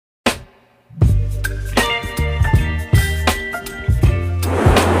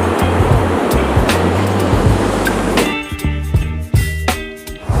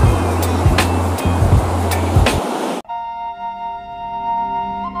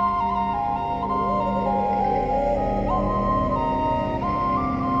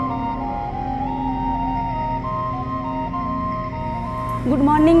Good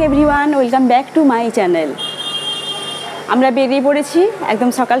morning everyone, welcome back to my channel. আমরা বেরিয়ে পড়েছি একদম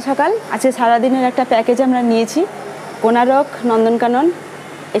সকাল সকাল। আজকে সারাদিনের একটা প্যাকেজ আমরা নিয়েছি। কোনারক, নন্দনকানন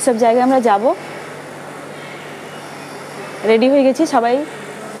এসব জায়গায় আমরা যাব। রেডি হয়ে গেছি সবাই।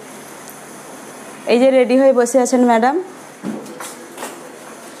 এই যে রেডি হয়ে বসে আছেন ম্যাডাম।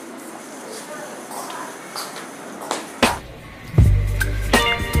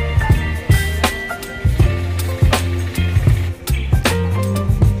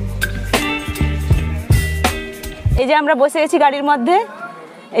 এই যে আমরা বসে গেছি গাড়ির মধ্যে।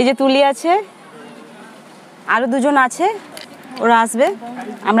 এই যে তুলি আছে, আরও দুজন আছে, ওরা আসবে।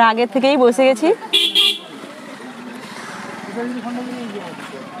 আমরা আগের থেকেই বসে গেছি।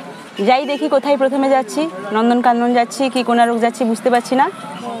 যাই দেখি কোথায় প্রথমে যাচ্ছি, নন্দনকানন যাচ্ছি কি কোনারক যাচ্ছি বুঝতে পারছি না।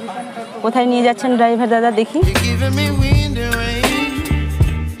 কোথায় নিয়ে যাচ্ছেন ড্রাইভার দাদা দেখি।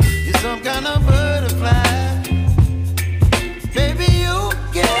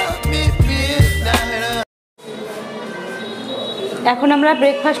 এখন আমরা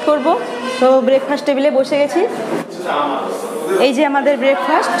ব্রেকফাস্ট করব, তো ব্রেকফাস্ট টেবিলে বসে গেছি। এই যে আমাদের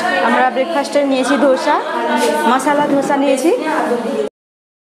ব্রেকফাস্ট। আমরা ব্রেকফাস্টে নিয়েছি ধোসা, মশলা ধোসা নিয়েছি।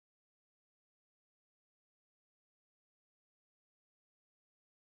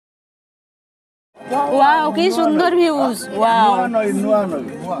 ওয়াও, কি সুন্দর ভিউজ। ওয়াও,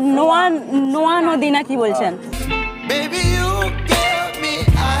 নোয়া নদী না কি বলছেন?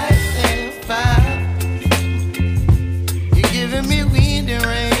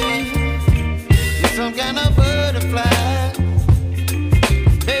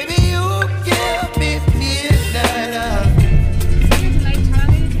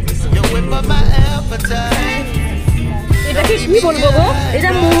 এটাকে কি বলবো গো? এটা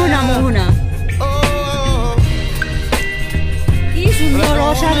মোহনা, মোহনা। কি সুন্দর,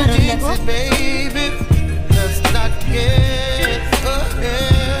 অসাধারণ। দেখো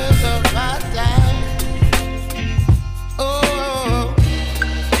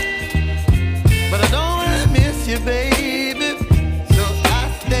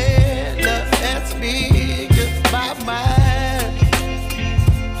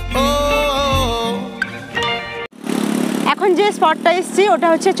এখন যে স্পটটা এসছি ওটা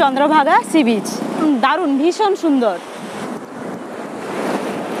হচ্ছে চন্দ্রভাগা সি বিচ। দারুণ, ভীষণ সুন্দর।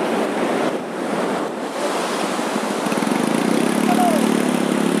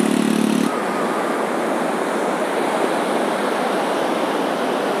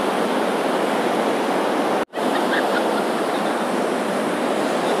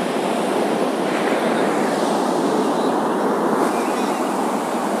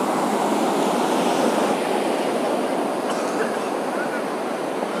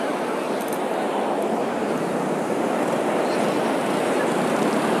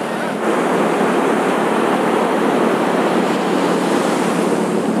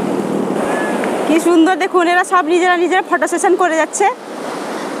 কি সুন্দর দেখুন, এরা সব নিজেরা ফটো সেশন করে যাচ্ছে।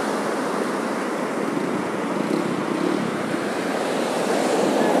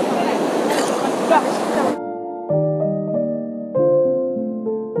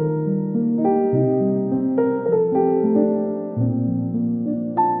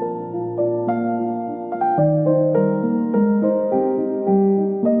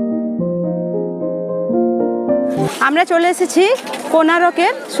 আমরা চলে এসেছি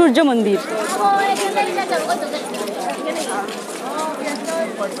কোনারকের সূর্য মন্দির।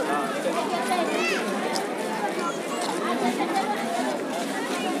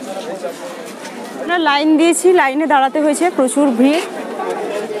 আমরা লাইন দিয়েছি, লাইনে দাঁড়াতে হয়েছে, প্রচুর ভিড়।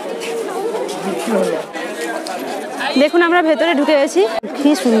 দেখুন আমরা ভেতরে ঢুকে গেছি।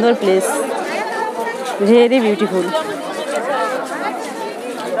 কি সুন্দর প্লেস, ভেরি বিউটিফুল।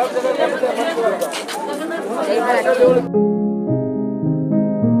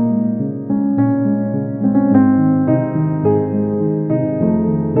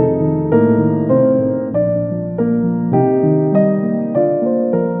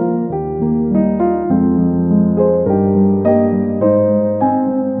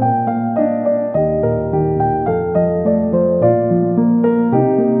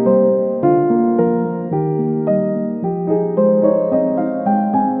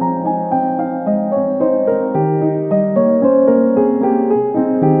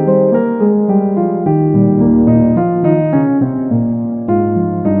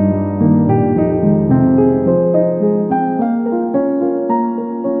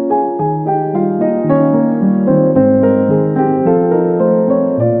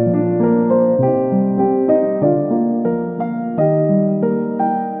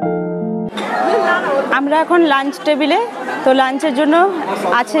 আমরা এখন লাঞ্চ টেবিলে। তো লাঞ্চের জন্য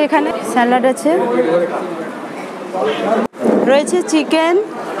আছে এখানে স্যালাড আছে, রয়েছে চিকেন,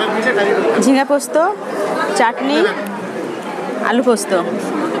 ঝিঙে পোস্ত, চাটনি, আলু পোস্ত।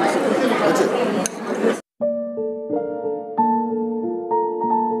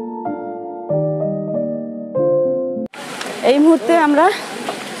 এই মুহূর্তে আমরা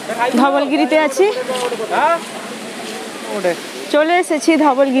ধবলগিরিতে আছি, চলে এসেছি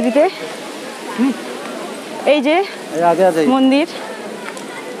ধবলগিরিতে। এই যে মন্দির,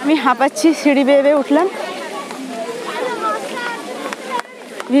 আমি হাঁপাচ্ছি, সিঁড়ি বেয়ে বেয়ে উঠলাম।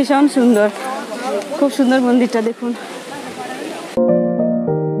 ভীষণ সুন্দর, খুব সুন্দর মন্দিরটা দেখুন।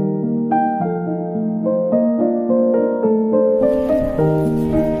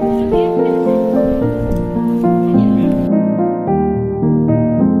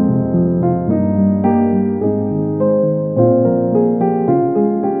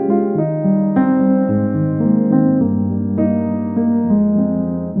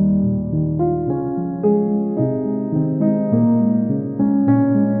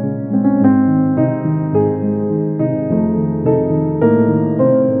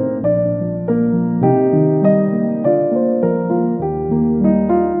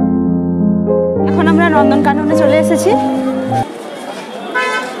 আমরা নন্দনকাননে চলে এসেছি,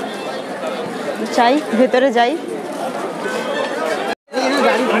 চাই ভেতরে যাই।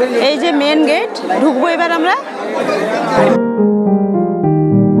 এই যে মেন গেট, ঢুকবো এবার আমরা।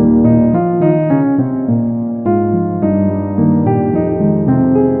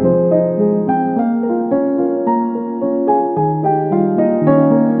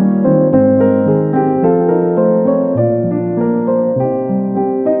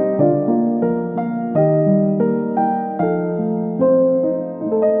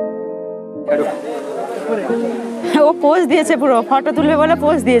 ও পোজ দিয়েছে, পুরো ফটো তুলবে বলে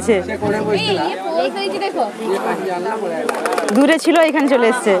পোজ দিয়েছে। দূরে ছিল, এখানে চলে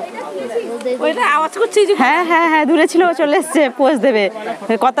এসছে। হ্যাঁ হ্যাঁ হ্যাঁ, দূরে ছিল, ও চলে এসছে পোজ দেবে।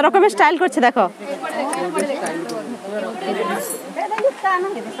 কত রকমের স্টাইল করছে দেখো।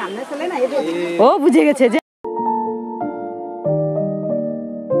 ও বুঝে গেছে যে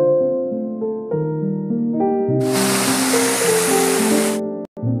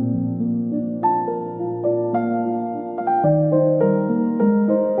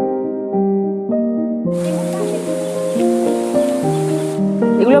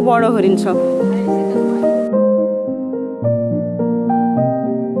এগুলো বড় হরিণ সব।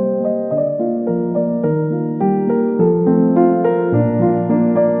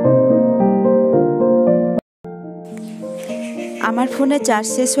 আমার ফোনে চার্জ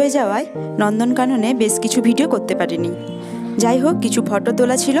শেষ হয়ে যাওয়ায় নন্দনকাননে বেশ কিছু ভিডিও করতে পারিনি। যাই হোক, কিছু ফটো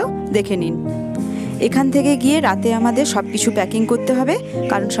তোলা ছিল, দেখে নিন। এখান থেকে গিয়ে রাতে আমাদের সব কিছু প্যাকিং করতে হবে,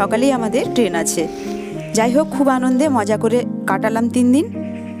 কারণ সকালেই আমাদের ট্রেন আছে। যাই হোক, খুব আনন্দে মজা করে কাটালাম 3 দিন।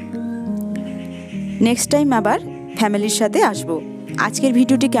 নেক্সট টাইম আবার ফ্যামিলির সাথে আসবো। আজকের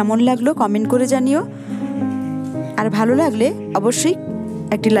ভিডিওটি কেমন লাগলো কমেন্ট করে জানিও, আর ভালো লাগলে অবশ্যই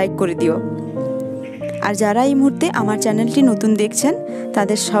একটি লাইক করে দিও। আর যারা এই মুহূর্তে আমার চ্যানেলটি নতুন দেখছেন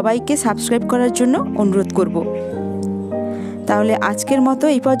তাদের সবাইকে সাবস্ক্রাইব করার জন্য অনুরোধ করব। তাহলে আজকের মতো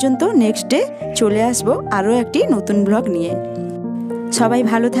এই পর্যন্ত। নেক্সট ডে চলে আসবো আরও একটি নতুন ব্লগ নিয়ে। সবাই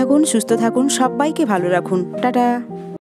ভালো থাকুন, সুস্থ থাকুন, সবাইকে ভালো রাখুন। টাটা।